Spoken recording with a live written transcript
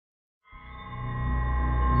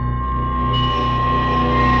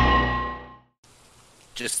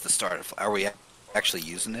just the start of. Are we actually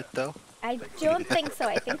using it though? I don't think so.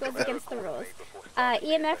 I think it was against the rules.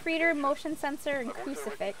 EMF reader, motion sensor, and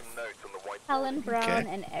crucifix. Helen, Brown,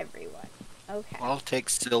 and everyone. Okay. I'll take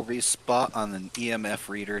Sylvie's spot on the EMF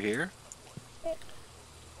reader here. Okay.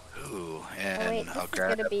 Ooh, and wait, I'll this is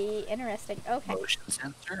grab gonna be interesting. Okay. motion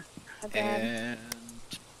sensor. And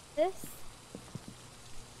this.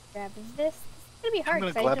 Grab this. This is gonna be hard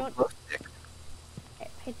because I don't.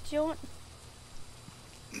 I don't.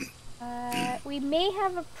 We may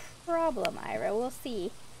have a problem, Ira. We'll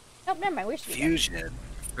see. Nope, never mind. We should Fusion.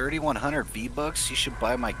 3,100 V-Bucks? You should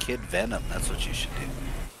buy my kid Venom. That's what you should do.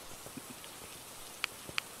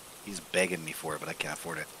 He's begging me for it, but I can't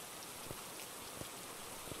afford it.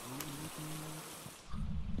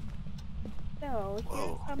 So,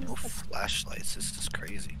 whoa, no flashlights. This is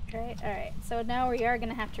crazy. Right, alright. So now we are going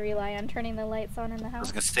to have to rely on turning the lights on in the house. I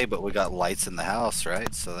was going to say, but we got lights in the house,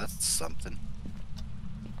 right? So that's something.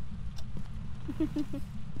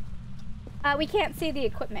 We can't see the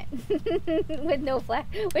equipment with no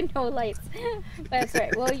lights. But that's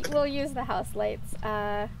right. We'll use the house lights.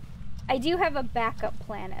 I do have a backup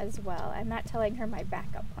plan as well. I'm not telling her my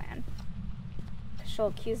backup plan. She'll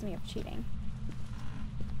accuse me of cheating.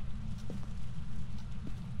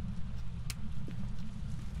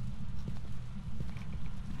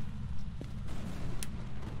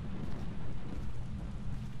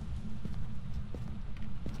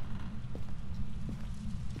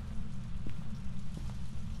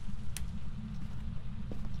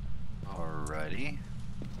 Alrighty.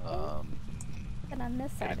 And on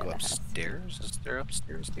this side of the upstairs? Is there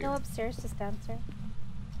upstairs here? No upstairs, just downstairs.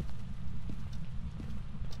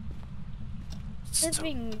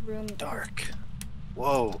 Living room. Dark.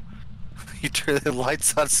 Whoa. You turned the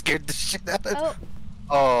lights on, scared the shit out of Oh.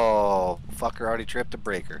 Oh, fucker already tripped a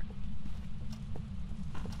breaker.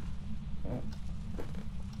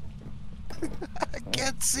 I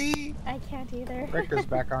can't see. I can't either. Breaker's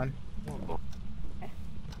back on. Whoa.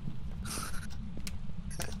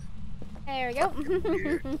 There we go.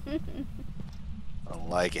 I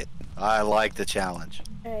like it. I like the challenge.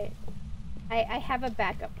 Right. I have a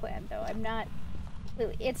backup plan though. I'm not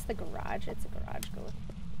really. It's the garage. It's a garage ghost.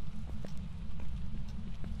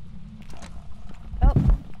 Oh.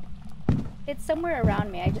 It's somewhere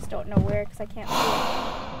around me. I just don't know where because I can't see it.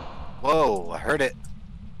 Whoa, I heard it.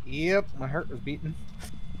 Yep, my heart was beating.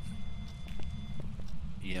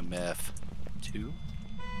 EMF 2,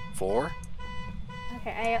 4.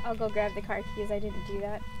 Okay, I'll go grab the car keys. I didn't do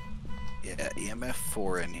that. Yeah, EMF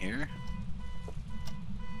 4 in here.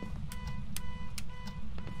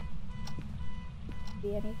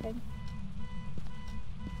 See anything?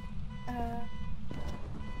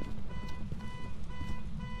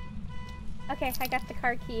 Okay, I got the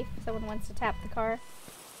car key if someone wants to tap the car.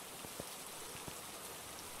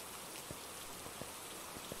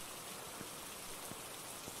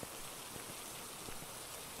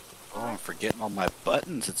 Oh, I'm forgetting all my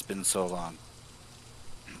buttons. It's been so long.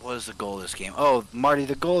 What is the goal of this game? Oh, Marty,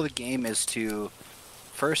 the goal of the game is to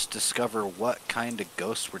first discover what kind of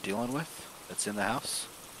ghost we're dealing with that's in the house.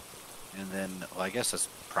 And then, well, I guess that's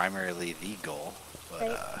primarily the goal. But,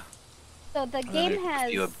 right. So the game has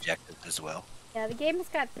a few objectives as well. Yeah, the game has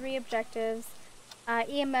got 3 objectives.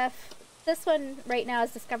 EMF, this one right now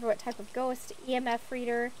is discover what type of ghost. EMF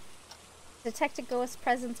reader, detect a ghost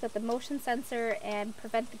presence with the motion sensor and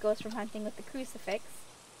prevent the ghost from hunting with the crucifix.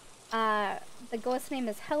 The ghost name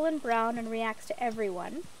is Helen Brown and reacts to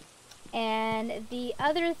everyone. And the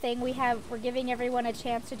other thing we're giving everyone a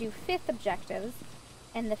chance to do 5th objectives.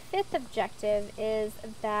 And the 5th objective is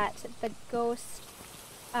that the ghost,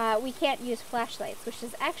 we can't use flashlights, which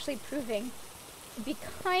is actually proving to be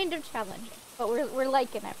kind of challenging, but we're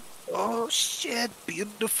liking it. Oh shit,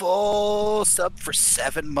 beautiful. Sub for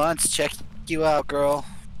 7 months. Check you out, girl.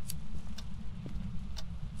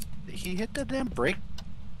 Did he hit the damn breaker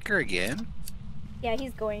again? Yeah,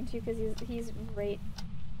 he's going to because he's right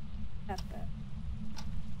at the.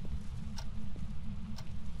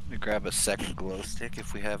 Let me grab a second glow stick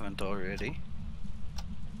if we haven't already.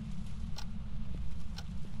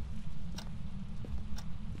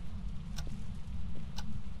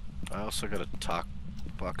 I also got a talk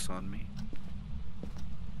box on me.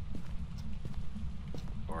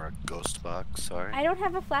 Or a ghost box, sorry. I don't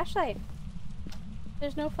have a flashlight.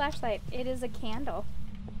 There's no flashlight. It is a candle.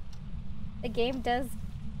 The game does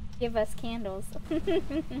give us candles.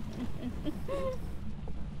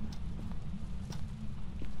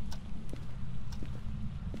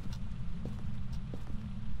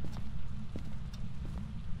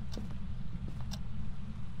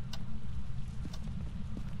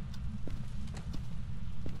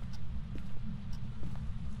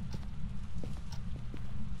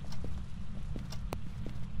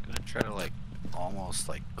 Try to like almost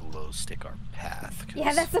like glow stick our path.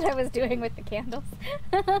 Yeah, that's what I was doing with the candles.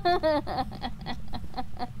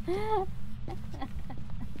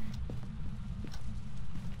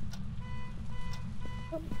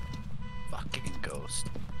 Fucking ghost.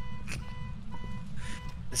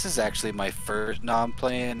 This is actually my first. No, I'm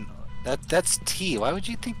playing. That's T. Why would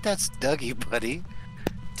you think that's Dougie, buddy?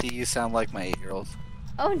 T, you sound like my 8-year-old.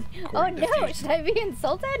 Oh According to no! Fusion. Should I be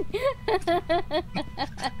insulted?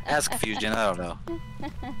 Ask Fusion. I don't know.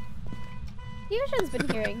 Fusion's been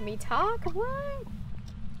hearing me talk. What?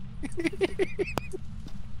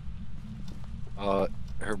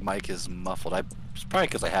 Her mic is muffled. It's probably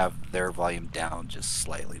because I have their volume down just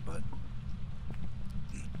slightly, but.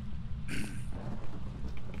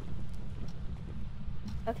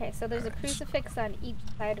 Okay, so there's a Alright. crucifix on each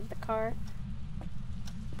side of the car.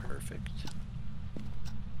 Perfect.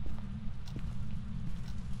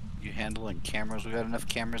 You handling cameras? We got enough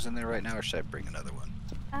cameras in there right now, or should I bring another one?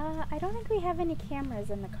 I don't think we have any cameras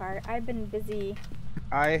in the car. I've been busy.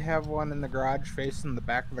 I have one in the garage facing the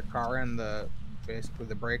back of the car and the basically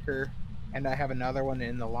the breaker, and I have another one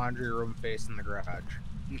in the laundry room facing the garage.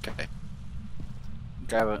 Okay.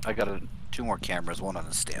 I got 2 more cameras, one on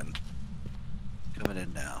the stand. Coming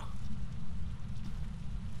in now.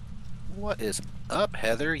 What is up,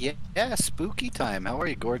 Heather? Yeah, spooky time. How are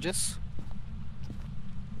you, gorgeous?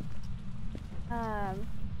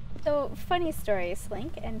 So funny story,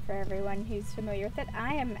 Slink, and for everyone who's familiar with it,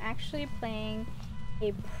 I am actually playing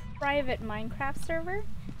a private Minecraft server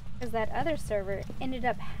because that other server ended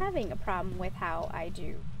up having a problem with how I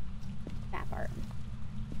do map art.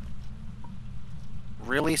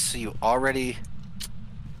 Really? So you already...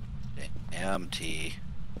 MT.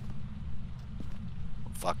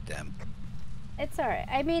 Fuck them. It's alright.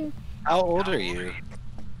 I mean, How old are you?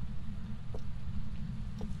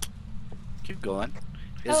 Keep going.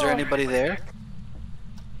 Is there Oh. anybody there?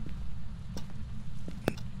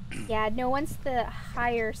 yeah, no, once the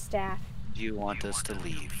higher staff Do you want us to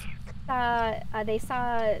leave? they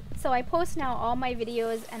saw, so I post now all my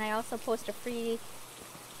videos, and I also post a free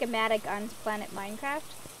schematic on Planet Minecraft,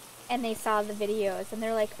 and they saw the videos, and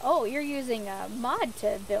they're like, oh, you're using a mod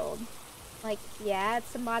to build. Like, yeah,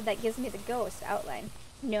 it's a mod that gives me the ghost outline.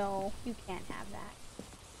 No, you can't have that.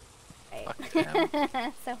 Fuck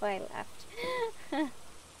Right. So I left.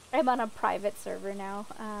 I'm on a private server now.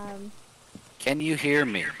 Can you hear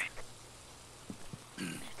me?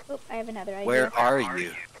 Oop, I have another idea. Where are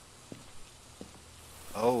you?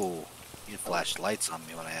 Oh, you flashed lights on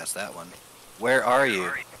me when I asked that one. Where are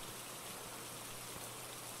you?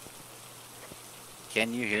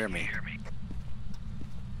 Can you hear me?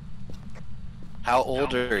 How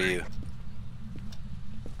old are you?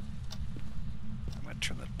 I'm gonna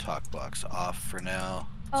turn the talk box off for now.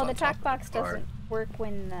 It's Oh, on the top talk of box car. doesn't work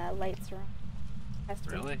when the lights are on. Has to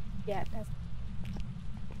be- Really? Yeah, it does.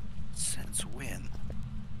 Since when?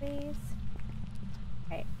 Please.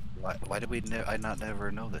 Why did we I not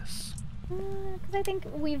never know this? Because I think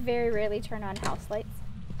we very rarely turn on house lights.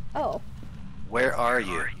 Oh, Where are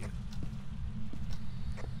you?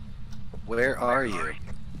 Where are you?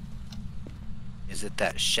 Is it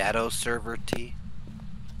that shadow server T?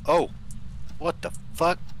 Oh! What the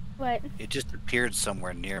fuck? what? It just appeared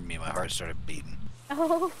somewhere near me. My heart started beating.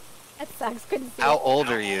 Oh, that sucks. Couldn't see How it. old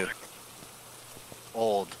are you?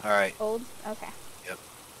 Old. Alright. Old? Okay. Yep.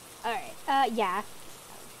 Alright, yeah.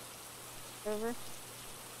 Over.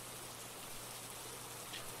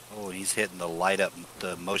 Oh, he's hitting the light up,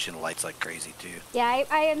 the motion lights like crazy too. Yeah,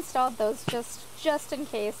 I installed those just in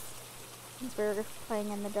case, since we're playing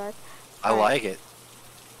in the dark. I Alright. like it.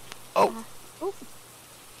 Oh! Oop.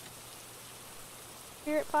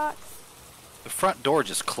 Spirit box. The front door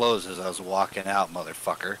just closed as I was walking out,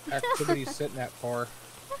 motherfucker. Activity's sitting at 4.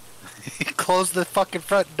 He closed the fucking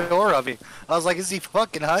front door on me. I was like, is he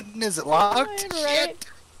fucking hunting? Is it locked? Right. Shit!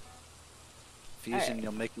 Fusion, Alright.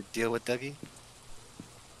 you'll make your deal with Dougie?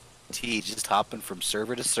 T, just hopping from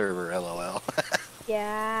server to server, lol.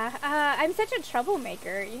 Yeah, I'm such a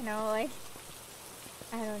troublemaker, you know, like,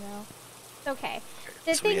 I don't know. It's okay.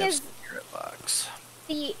 The So we thing have is, Spirit box.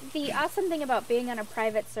 the awesome thing about being on a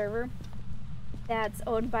private server that's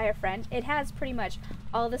owned by a friend, it has pretty much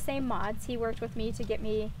all the same mods. He worked with me to get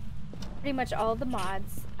me pretty much all the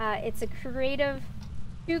mods. It's a creative,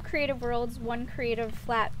 2 creative worlds, 1 creative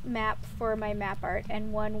flat map for my map art,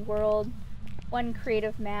 and 1 world, 1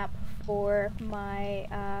 creative map for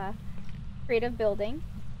my creative building.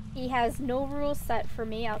 He has no rules set for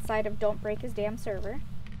me outside of don't break his damn server.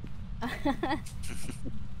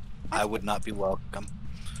 I would not be welcome.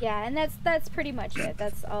 Yeah, and that's pretty much it.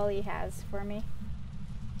 That's all he has for me.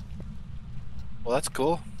 Well, that's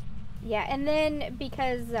cool. Yeah, and then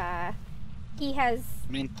because he has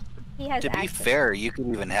I mean, he has to be access. fair, you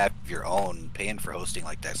can even have your own. Paying for hosting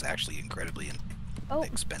like that's actually incredibly Oh,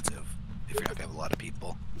 expensive if you're not gonna have a lot of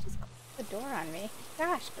people. you just closed the door on me.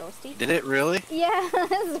 Gosh, Ghosty. Did it really? Yeah,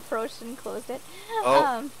 as approached and closed it.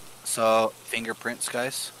 Oh, so fingerprints,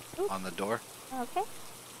 guys, Oops. on the door. Okay.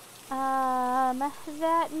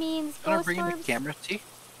 That means Gonna ghost bring in the orbs, camera, see?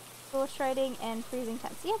 ghost writing, and freezing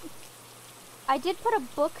temps. Yep. I did put a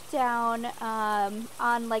book down,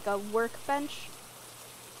 on like a workbench.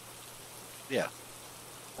 Yeah.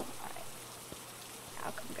 Alright.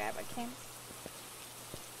 I'll come grab a camera.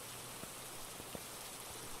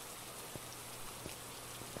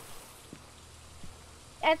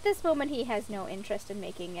 At this moment, he has no interest in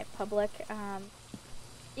making it public,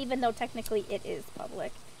 even though technically it is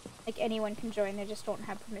public. Like, anyone can join, they just don't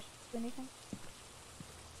have permission to do anything.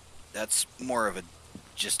 That's more of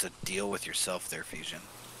just a deal with yourself there, Fusion.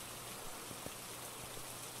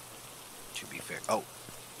 To be fair. Oh,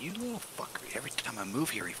 you little fucker. Every time I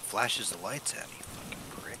move here, he flashes the lights at me, fucking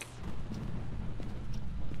prick.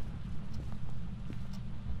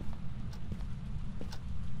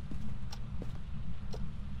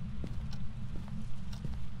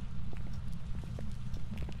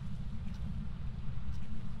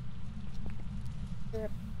 There's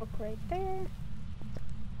a book right there.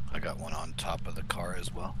 I got one on top of the car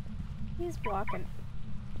as well. He's walking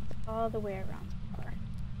all the way around the car.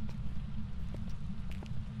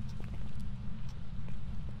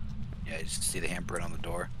 Yeah, you just see the handprint on the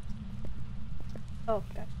door. Oh,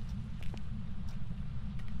 gotcha.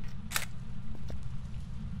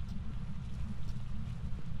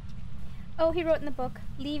 Oh, he wrote in the book,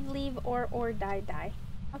 leave, leave, or die, die.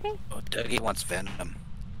 Okay. Oh, Dougie wants Venom.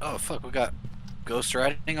 Oh, fuck, we got ghost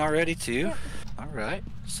riding already, too? Yep. Alright,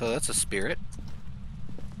 so that's a spirit.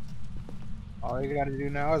 All you gotta do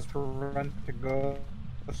now is prevent the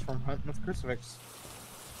ghost from hunting with crucifix.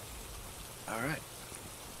 Alright.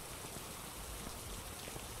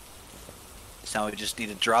 So now we just need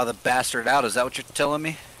to draw the bastard out, is that what you're telling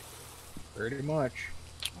me? Pretty much.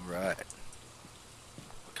 Alright.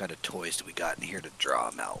 What kind of toys do we got in here to draw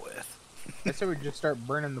him out with? I said we just start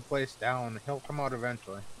burning the place down. He'll come out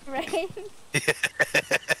eventually. Right?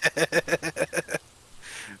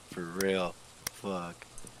 For real. Fuck.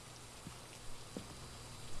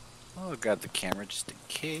 I'll grab the camera just in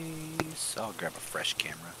case. I'll grab a fresh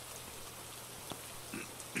camera.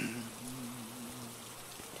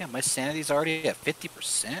 Yeah, my sanity's already at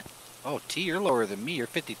 50%. Oh, T, you're lower than me. You're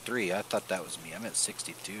 53. I thought that was me. I'm at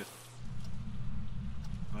 62.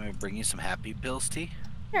 Want me to bring you some happy pills, T?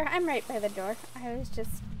 Sure, I'm right by the door. I was just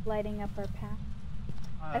lighting up our path.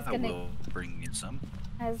 I will bring you some.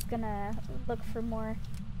 I was gonna look for more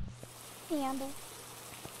candles.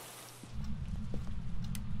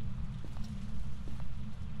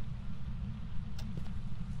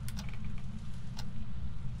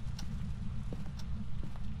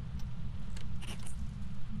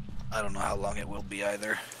 I don't know how long it will be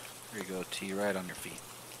either. Here you go, T, right on your feet.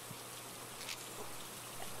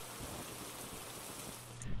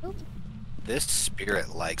 Oop. This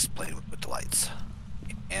spirit likes playing with the lights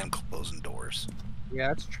and closing doors.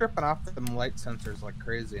 Yeah, it's tripping off them light sensors like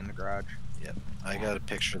crazy in the garage. Yep. I got a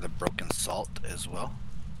picture of the broken salt as well.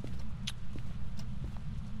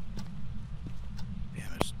 Yeah,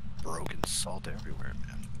 there's broken salt everywhere,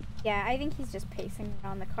 man. Yeah, I think he's just pacing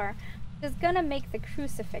around the car. Just gonna make the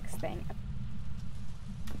crucifix thing.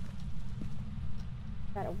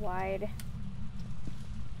 Got a wide.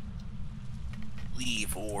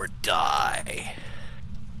 Leave or die.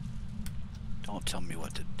 Don't tell me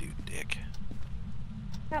what to do, Dick.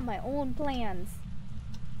 Got my own plans.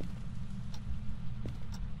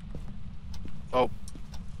 Oh,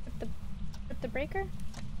 With the breaker?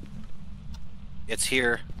 it's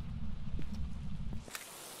here.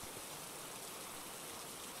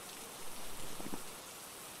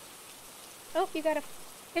 Oh, you got a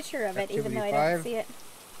picture of it, even though I Activity don't 5. see it.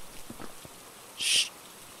 Shh.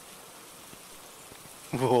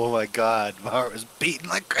 Oh my god, my heart was beating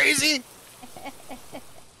like crazy.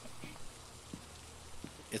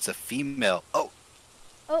 It's a female. Oh,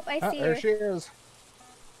 Oh, I see There her. she is.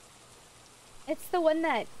 It's the one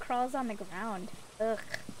that crawls on the ground. Ugh.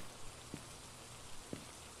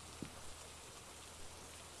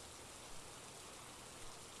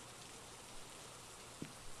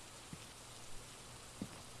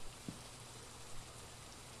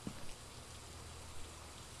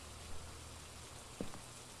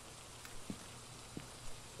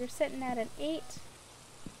 You're sitting at an 8.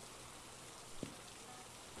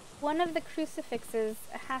 One of the crucifixes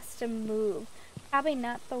has to move. Probably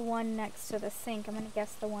not the one next to the sink. I'm gonna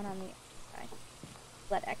guess the one on the other side.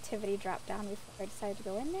 Let activity drop down before I decide to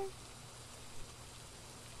go in there.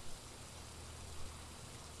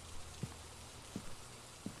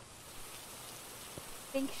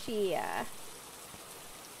 I think she, I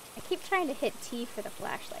keep trying to hit T for the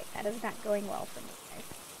flashlight. That is not going well for me, guys.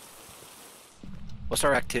 What's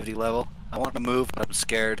our activity level? I want to move, but I'm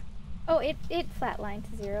scared. Oh, it flatlined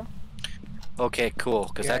to 0. Okay, cool.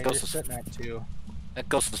 Because Yeah, that you're ghost is sitting at 2. that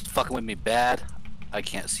ghost is fucking with me bad. I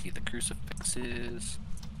can't see the crucifixes.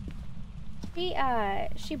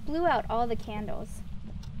 She blew out all the candles.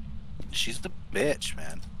 She's the bitch,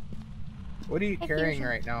 man. What are you Hey, carrying Fusion.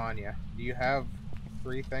 right now on you? Do you have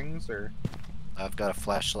 3 things or? I've got a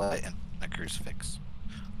flashlight and a crucifix.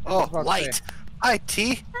 I was Oh, about to light! say. Hi,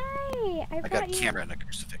 T! Hi! I I got brought a you. camera and a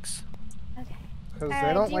crucifix. Okay. Because do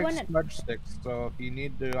they don't you like wanna- smudge sticks, so if you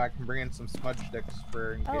need to, I can bring in some smudge sticks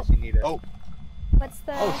for in Oh. case you need it. Oh, What's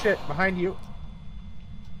the... Oh shit, behind you.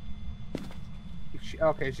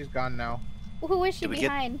 Okay, she's gone now. Who is she Did we get-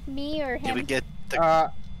 behind? Me or him? did we get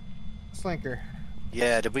the... Slinker.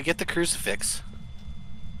 Yeah, did we get the crucifix?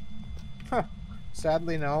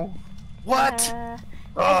 Sadly, no. What? Uh,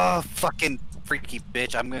 Oh, fucking freaky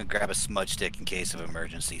bitch. I'm gonna grab a smudge stick in case of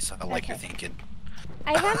emergency, so I like your Okay. thinking.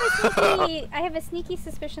 I have a sneaky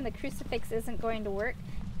suspicion the crucifix isn't going to work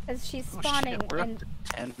because she's Oh, spawning shit, we're in up to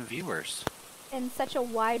 10 viewers. such a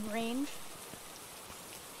wide range.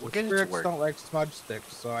 We'll get it to Spirits work. don't like smudge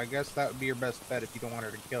sticks, so I guess that would be your best bet if you don't want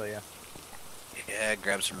her to kill you. Yeah,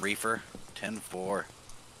 grab some reefer. 10-4.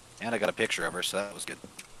 And I got a picture of her, so that was good.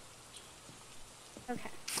 Okay.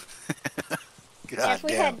 God Yes,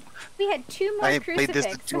 damn. we had 2 more I ain't played crucifixes.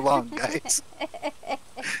 this in too long, guys.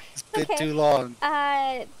 It's been too long.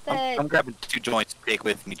 The I'm grabbing 2 joints to take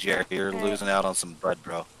with me, Jerry. You're Alright. losing out on some bud,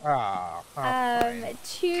 bro. Ah, fine.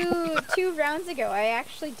 two rounds ago, I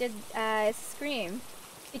actually did scream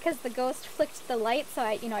because the ghost flicked the light. So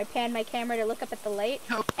I panned my camera to look up at the light,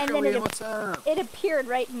 Yo, and then Joey, what's up? it appeared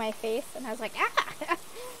right in my face, and I was like, ah!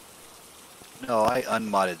 No, I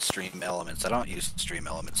unmodded Stream Elements. I don't use Stream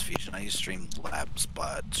Elements Fusion. I use Stream Labs,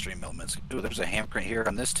 but Stream Elements. Ooh, there's a handprint here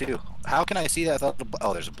on this too. How can I see that? I thought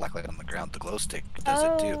oh, there's a black light on the ground. The glow stick does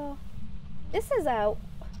it too. This is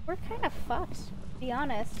we're kind of fucked, to be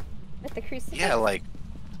honest, with the crucifix. Yeah, like,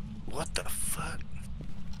 what the fuck?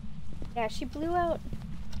 Yeah, she blew out.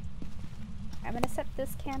 I'm gonna set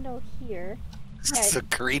this candle here. This is some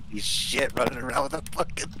creepy shit running around with a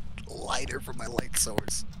fucking lighter for my light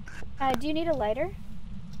source. Do you need a lighter?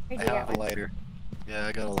 Or do I you have got a one? lighter. Yeah,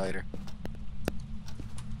 I got a lighter.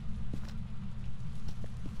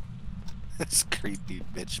 This creepy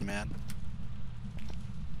bitch, man.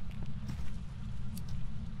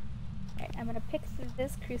 Alright, I'm gonna pick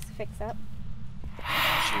this crucifix up.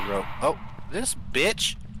 She wrote, oh, this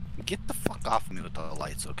bitch! Get the fuck off me with the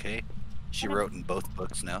lights, okay? She wrote in both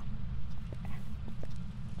books now.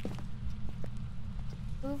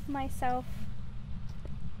 Move myself.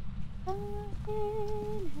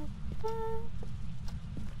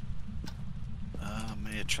 I'm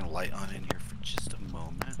gonna turn the light on in here for just a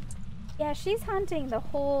moment. Yeah, she's haunting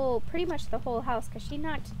pretty much the whole house, because she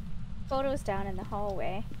knocked photos down in the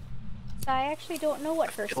hallway. So I actually don't know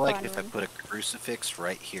what her I feel spawn like if I room. put a crucifix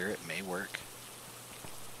right here, it may work.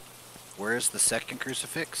 Where's the second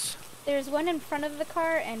crucifix? There's one in front of the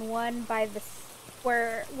car and one by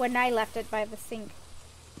when I left it by the sink.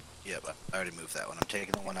 Yeah, but I already moved that one. I'm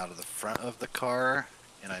taking the one out of the front of the car,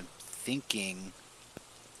 and I'm thinking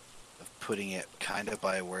of putting it kind of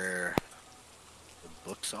by where the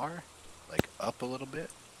books are, like up a little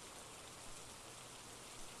bit.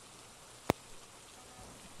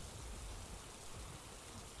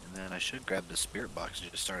 And then I should grab the spirit box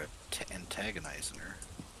and just start antagonizing her.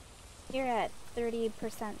 You're at 30%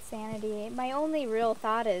 sanity. My only real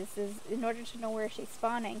thought is in order to know where she's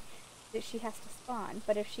spawning, that she has to spawn.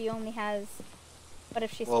 But if she only has,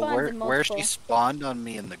 if she Well, spawns in where multiple, she spawned on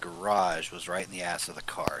me in the garage was right in the ass of the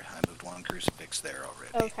car. I moved one crucifix there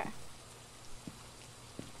already. okay.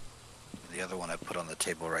 The other one I put on the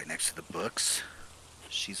table right next to the books.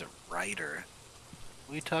 She's a writer.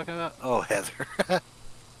 What are you talking about? Oh, Heather.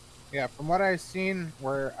 Yeah, from what I've seen,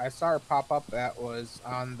 where I saw her pop up, that was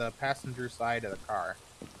on the passenger side of the car.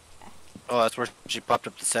 Oh, that's where she popped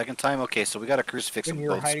up the second time? Okay, so we got a crucifix When in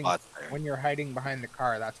you're both hiding, spots there. when you're hiding behind the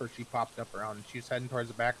car, that's where she popped up around. She was heading towards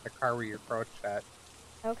the back of the car where you're crouched at.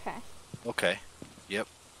 Okay. Okay, yep.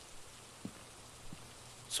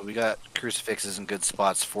 So we got crucifixes in good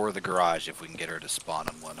spots for the garage if we can get her to spawn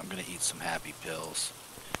on one. I'm going to eat some happy pills.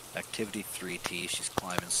 Activity 3T, she's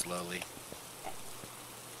climbing slowly.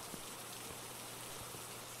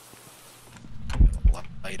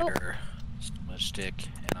 lighter, smudge stick,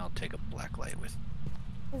 and I'll take a black light with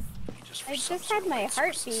me just for I some just sort had of my light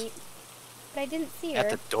heart sources. beat, but I didn't see her. At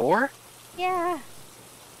the door? Yeah.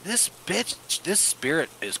 This bitch, this spirit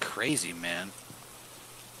is crazy, man.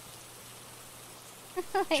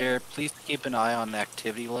 Like, Jared, please keep an eye on the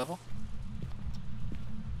activity level.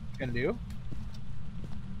 Can do.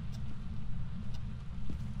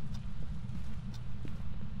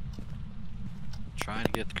 Trying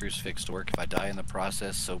to get the crucifix to work. If I die in the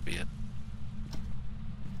process, so be it.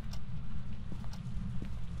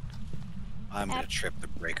 I'm gonna trip the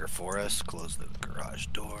breaker for us. Close the garage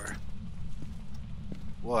door.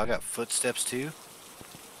 Whoa, I got footsteps too.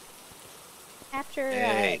 after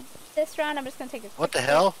Hey. this round, I'm just gonna take a quick What the break.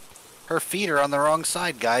 hell? Her feet are on the wrong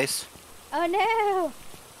side, guys. Oh no!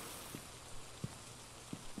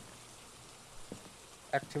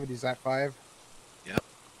 Activities at 5. Yep.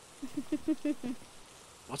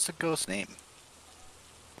 What's the ghost name?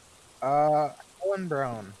 Helen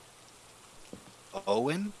Brown.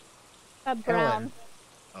 Owen? Brown.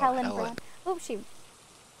 Oh, Helen Brown. Oh,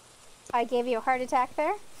 I gave you a heart attack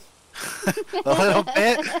there. A little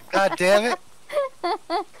bit. God damn it.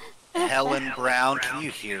 Helen Brown, can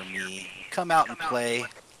you hear me? Come out and play.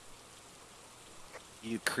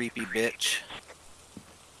 You creepy bitch.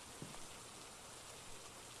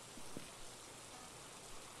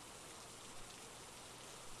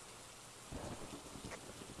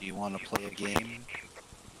 Do you want to play a game?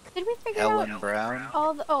 Did we figure Helen out Brown?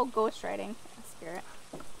 all the ghostwriting spirit?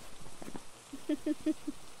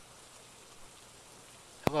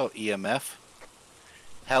 Hello, EMF.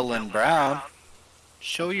 Helen Brown,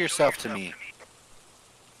 show yourself to me.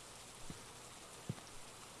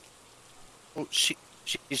 Oh, she's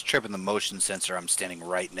tripping the motion sensor I'm standing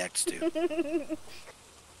right next to.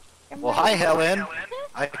 Well, hi, Helen.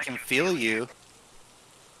 I can feel you.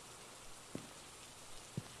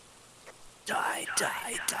 Die,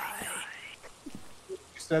 die, die. You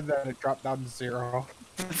said that it dropped down to 0.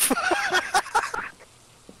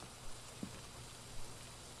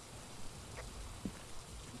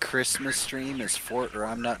 Christmas stream is or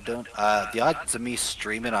I'm not done. The odds of me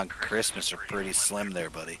streaming on Christmas are pretty slim there,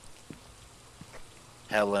 buddy.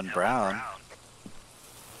 Helen Brown.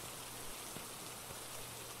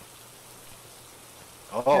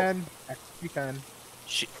 Oh, You can.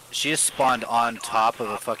 she is spawned on top of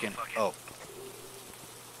a fucking. Oh,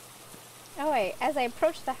 Oh wait, as I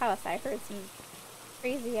approached the house, I heard some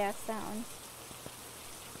crazy ass sounds.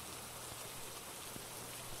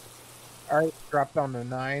 Alright, drop down to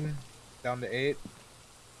 9. Down to 8.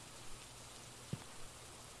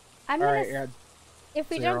 I'm gonna. Alright, yeah. If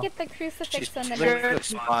we 0. don't get the crucifix she's on the literally next,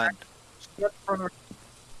 spawned. She's at the front of-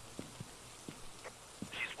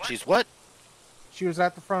 She's what? She was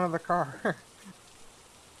at the front of the car.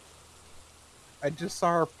 I just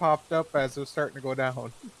saw her popped up as it was starting to go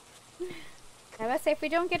down. I must say, if we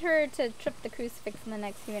don't get her to trip the crucifix in the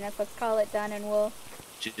next few minutes, let's call it done, and we'll.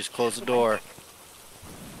 She just closed the door.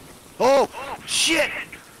 Oh, shit!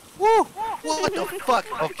 Woo! What the fuck?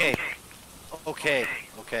 Okay. Okay,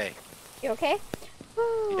 okay. You okay?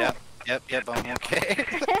 Woo. Yep, I'm okay.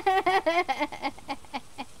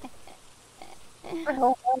 What the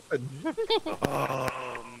hell happened?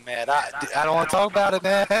 Oh, man, I don't want to talk about it,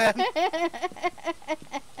 man.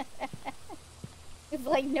 It's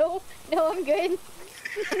like, no, I'm good.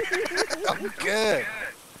 I'm good.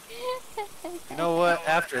 You know what?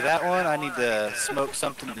 After that one, I need to smoke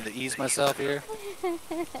something to ease myself here.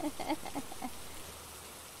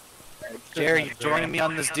 Jerry, you joining me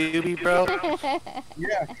on this doobie, bro?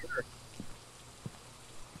 Yeah, sure.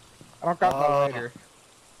 I don't got my lighter.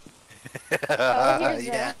 Oh, here's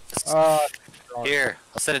Yes. Here,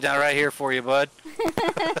 I'll set it down right here for you, bud.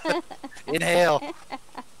 Inhale.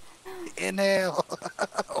 Inhale.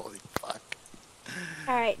 Holy fuck.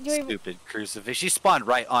 Alright, Stupid crucifix. She spawned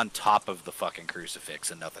right on top of the fucking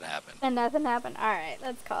crucifix and nothing happened. And nothing happened. Alright,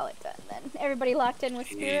 let's call it done then. Everybody locked in with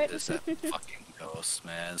spirit? Jesus, that fucking ghost,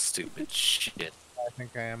 man. Stupid shit. I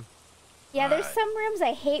think I am. Yeah, there's Alright. some rooms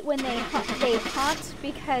I hate when they haunt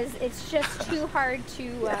because it's just too hard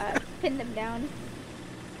to pin them down.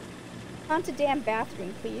 Haunt a damn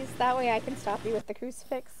bathroom, please. That way I can stop you with the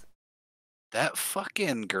crucifix. That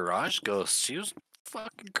fucking garage ghost, she was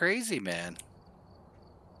fucking crazy, man.